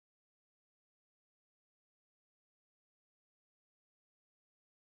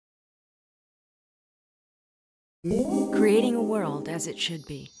Creating a world as it should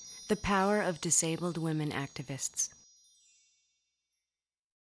be. The power of disabled women activists.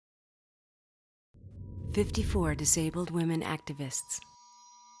 54 disabled women activists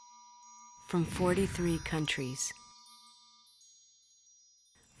from 43 countries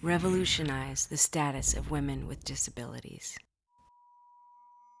revolutionize the status of women with disabilities.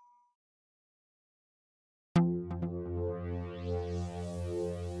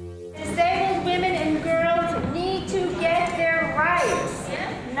 Disabled women and girls need to get their rights,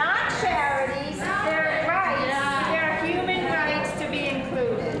 not charities, their rights, their human rights to be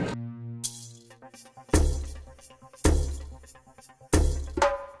included.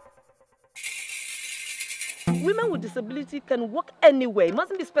 Women with disability can work anywhere. It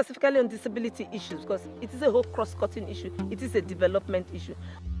mustn't be specifically on disability issues because it is a whole cross-cutting issue. It is a development issue.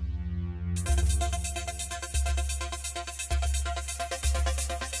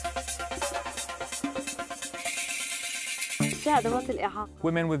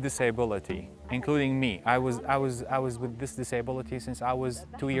 Women with disability, including me. I was with this disability since I was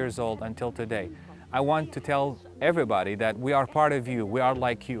 2 years old until today. I want to tell everybody that we are part of you. We are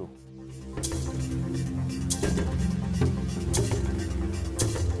like you.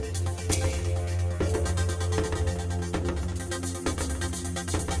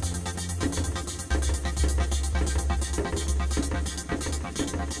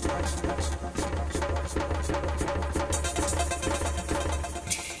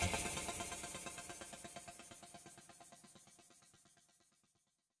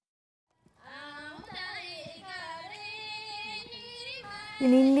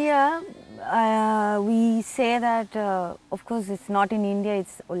 In India, we say that, of course, it's not in India,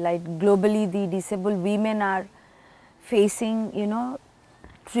 it's like globally the disabled women are facing,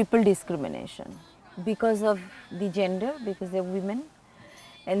 triple discrimination because of the gender, because they're women,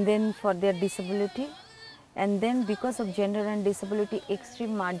 and then for their disability, and then because of gender and disability,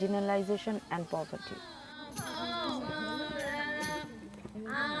 extreme marginalization and poverty.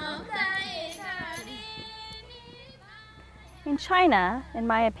 In China, in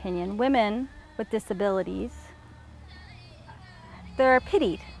my opinion, women with disabilities, they're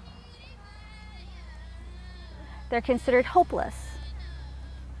pitied. They're considered hopeless,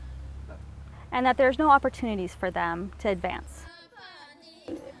 and that there's no opportunities for them to advance.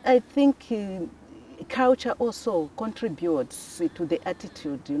 I think culture also contributes to the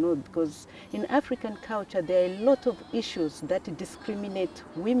attitude, because in African culture there are a lot of issues that discriminate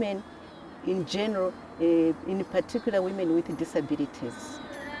women in general, in particular women with disabilities.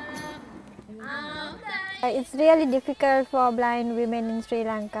 It's really difficult for blind women in Sri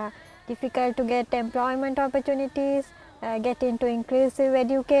Lanka, difficult to get employment opportunities, get into inclusive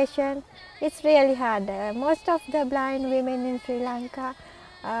education. It's really hard. Most of the blind women in Sri Lanka,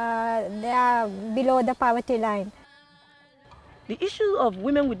 they are below the poverty line. The issue of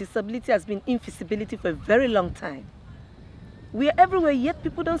women with disability has been invisibility for a very long time. We are everywhere, yet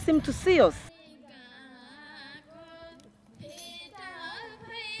people don't seem to see us.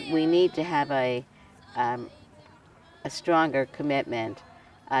 We need to have a stronger commitment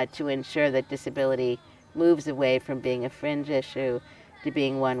to ensure that disability moves away from being a fringe issue to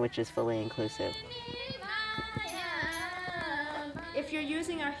being one which is fully inclusive. If you're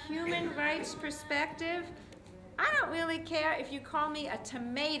using a human rights perspective, I don't really care if you call me a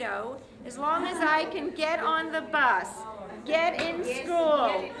tomato, as long as I can get on the bus, get in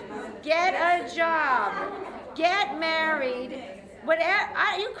school, get a job, get married.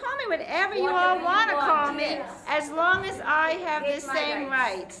 Whatever, you call me whatever you all want to call me, as long as I have the same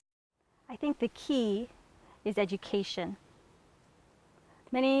rights. I think the key is education.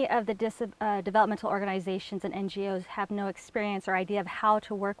 Many of the developmental organizations and NGOs have no experience or idea of how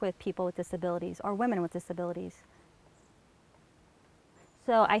to work with people with disabilities or women with disabilities.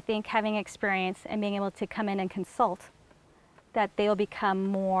 So I think having experience and being able to come in and consult, that they will become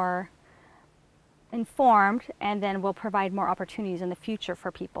more informed and then will provide more opportunities in the future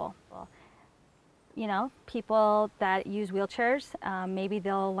for people. People that use wheelchairs, maybe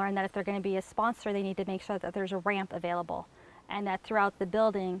they'll learn that if they're going to be a sponsor, they need to make sure that there's a ramp available, and that throughout the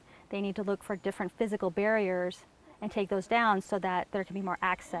building, they need to look for different physical barriers and take those down so that there can be more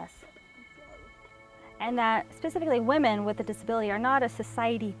access. And that specifically women with a disability are not a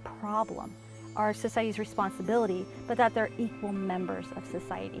society problem or society's responsibility, but that they're equal members of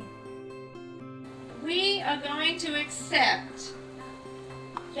society. We are going to accept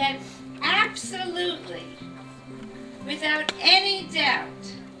that absolutely, without any doubt,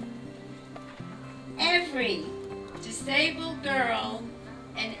 every disabled girl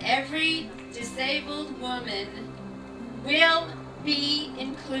and every disabled woman will be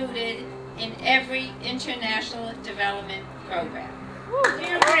included in every international development program. Do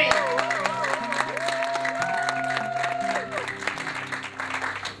you agree?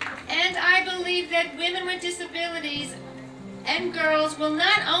 And I believe that women with disabilities and girls will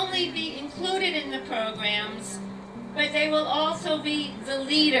not only be included in the programs, but they will also be the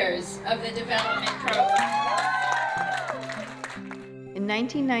leaders of the development program. In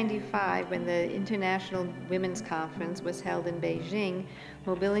 1995, when the International Women's Conference was held in Beijing,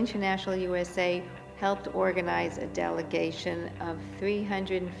 Mobile International USA helped organize a delegation of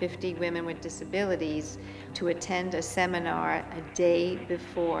 350 women with disabilities to attend a seminar a day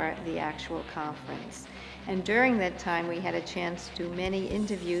before the actual conference. And during that time, we had a chance to do many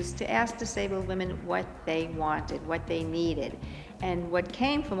interviews to ask disabled women what they wanted, what they needed. And what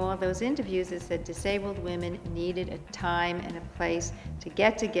came from all those interviews is that disabled women needed a time and a place to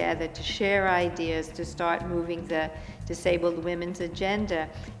get together, to share ideas, to start moving the disabled women's agenda.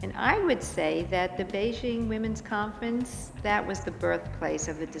 And I would say that the Beijing Women's Conference, that was the birthplace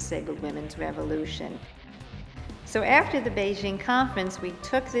of the disabled women's revolution. So after the Beijing conference, we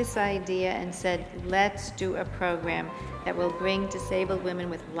took this idea and said, let's do a program that will bring disabled women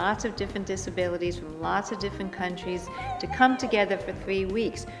with lots of different disabilities from lots of different countries to come together for 3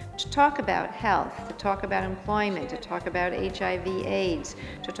 weeks to talk about health, to talk about employment, to talk about HIV/AIDS,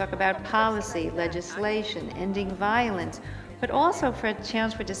 to talk about policy, legislation, ending violence, but also for a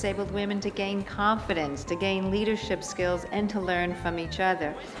chance for disabled women to gain confidence, to gain leadership skills, and to learn from each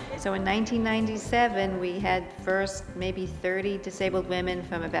other. So in 1997, we had first maybe 30 disabled women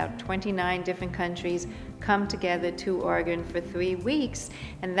from about 29 different countries come together to Oregon for 3 weeks,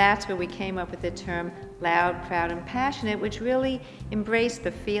 and that's where we came up with the term loud, proud, and passionate, which really embraced the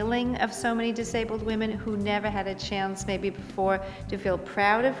feeling of so many disabled women who never had a chance maybe before to feel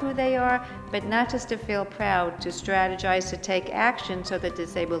proud of who they are, but not just to feel proud, to strategize, to take action so that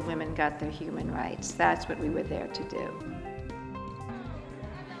disabled women got their human rights. That's what we were there to do.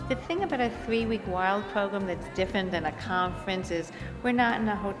 The thing about a 3-week WILD program that's different than a conference is we're not in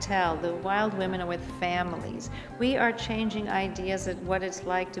a hotel. The WILD women are with families. We are changing ideas of what it's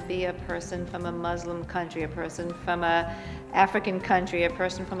like to be a person from a Muslim country, a person from an African country, a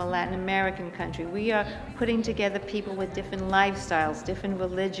person from a Latin American country. We are putting together people with different lifestyles, different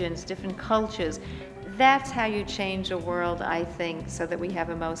religions, different cultures. That's how you change the world, I think, so that we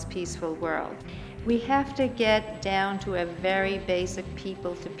have a most peaceful world. We have to get down to a very basic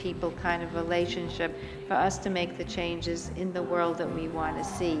people-to-people kind of relationship for us to make the changes in the world that we want to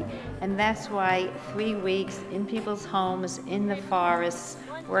see. And that's why 3 weeks in people's homes, in the forests,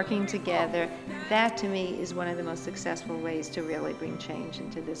 working together, that to me is one of the most successful ways to really bring change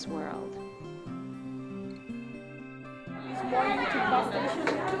into this world.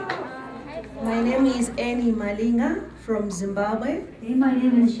 My name is Annie Malinga from Zimbabwe. Hey, my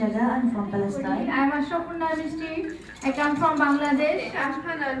name is Shada. I'm from Palestine. I'm Ashokunda Mishti. I come from Bangladesh. I'm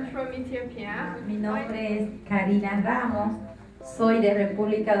Hanan from Ethiopia. Mi nombre es Karina Ramos. Soy de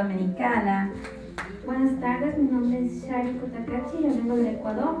República Dominicana. Buenas tardes, mi nombre es Shari Kutakachi. Yo vengo de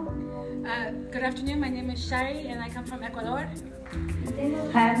Ecuador. Good afternoon, my name is Shari and I come from Ecuador.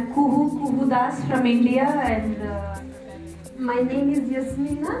 I'm Kuhu Das from India and my name is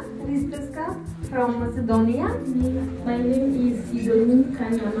Yasmina Risteska from Macedonia. My name is Idoni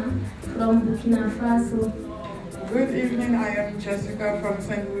Kanyama from Burkina Faso. Good evening, I am Jessica from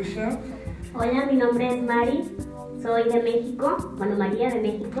St. Lucia. Hola, mi nombre es Mari. Soy de México, Manu María de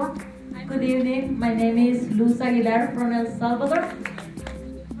México. Good evening, my name is Luz Aguilar from El Salvador.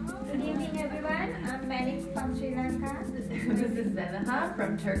 Good evening, everyone. I'm Manik from Sri Lanka. This is Zenaha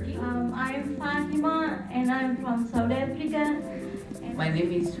from Turkey. I'm Fatima and I'm from South Africa. My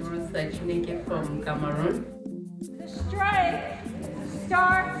name is Ruth Chineke from Cameroon. The strike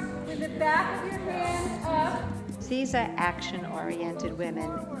starts with the back of your hand up. These are action-oriented women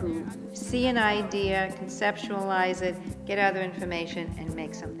who see an idea, conceptualize it, get other information, and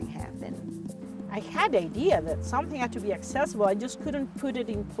make something happen. I had the idea that something had to be accessible. I just couldn't put it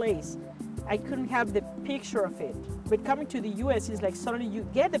in place. I couldn't have the picture of it. But coming to the US is like suddenly you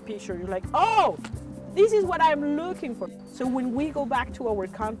get the picture. You're like, oh, this is what I'm looking for. So when we go back to our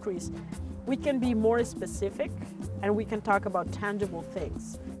countries, we can be more specific and we can talk about tangible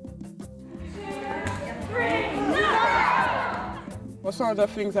things. Well, some of the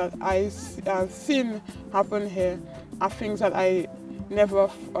things that I've seen happen here are things that I never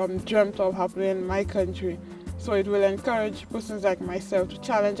dreamt of happening in my country. So it will encourage persons like myself to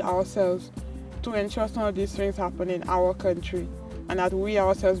challenge ourselves to ensure some of these things happen in our country and that we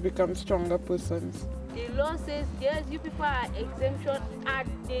ourselves become stronger persons. The law says, yes, you people are exemption at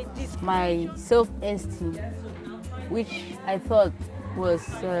the my self-esteem, which I thought was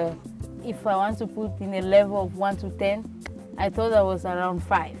if I want to put in a level of 1 to 10, I thought I was around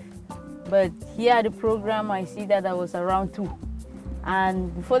 5. But here at the program, I see that I was around 2.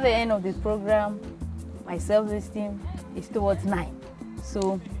 And before the end of the program, my self-esteem is towards 9.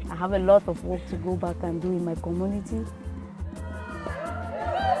 So I have a lot of work to go back and do in my community.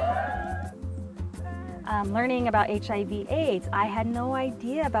 Learning about HIV/AIDS, I had no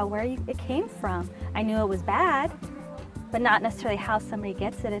idea about where it came from. I knew it was bad, but not necessarily how somebody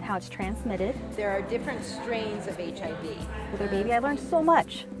gets it and how it's transmitted. There are different strains of HIV. With our baby, I learned so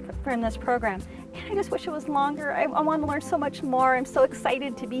much from this program. And I just wish it was longer. I want to learn so much more. I'm so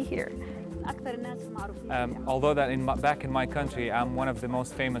excited to be here. Although that back in my country, I'm one of the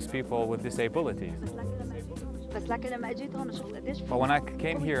most famous people with disabilities. But when I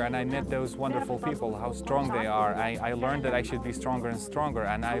came here and I met those wonderful people, how strong they are, I learned that I should be stronger and stronger,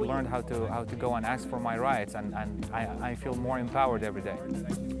 and I learned how to go and ask for my rights, and I feel more empowered every day.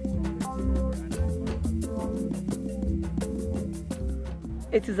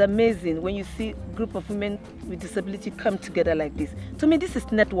 It is amazing when you see a group of women with disability come together like this. To me, this is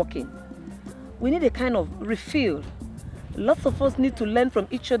networking. We need a kind of refill. Lots of us need to learn from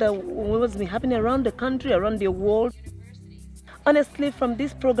each other what's been happening around the country, around the world. Honestly, from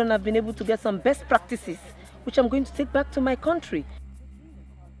this program, I've been able to get some best practices, which I'm going to take back to my country.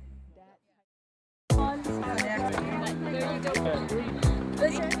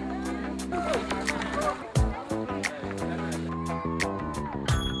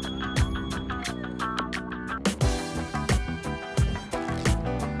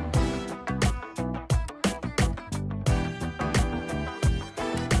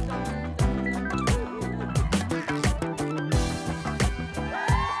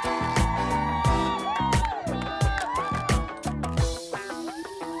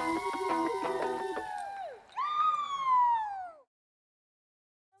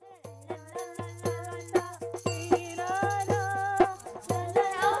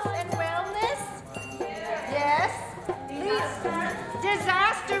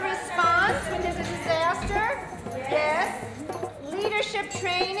 Disaster response when there's a disaster? Yes. Leadership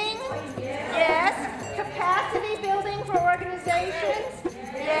training? Yes. Capacity building for organizations?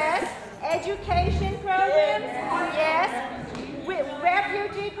 Yes. Education programs? Yes.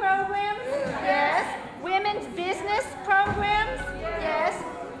 Refugee programs? Yes. Women's business programs? Yes.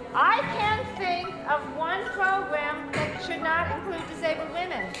 I can't think of one program that should not include disabled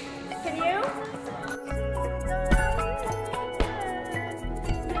women. Can you?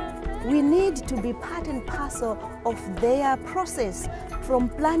 We need to be part and parcel of their process, from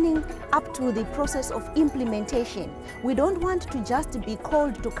planning up to the process of implementation. We don't want to just be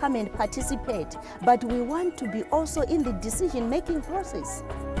called to come and participate, but we want to be also in the decision-making process.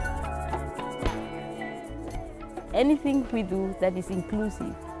 Anything we do that is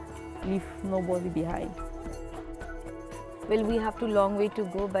inclusive, leave nobody behind. Well, we have a long way to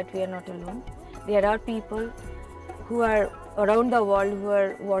go, but we are not alone. There are people who are around the world who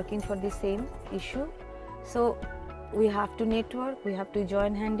are working for the same issue. So we have to network, we have to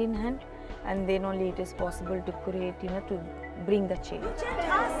join hand in hand, and then only it is possible to create, to bring the change.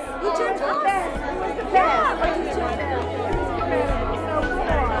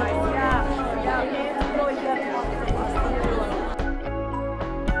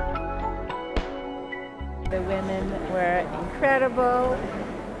 The women were incredible.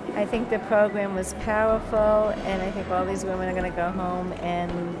 I think the program was powerful, and I think all these women are going to go home and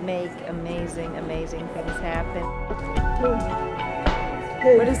make amazing, amazing things happen.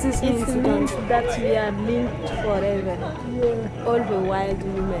 What does this mean? It means that we are linked forever. Yeah. All the wild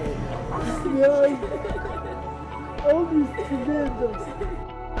women. Yeah. All these together.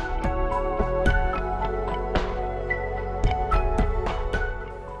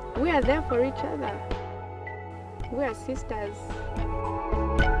 We are there for each other. We are sisters.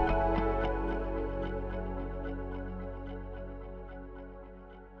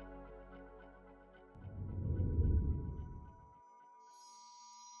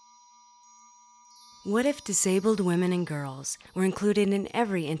 What if disabled women and girls were included in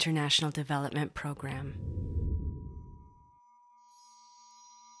every international development program?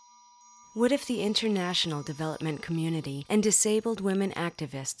 What if the international development community and disabled women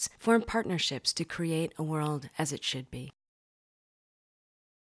activists formed partnerships to create a world as it should be?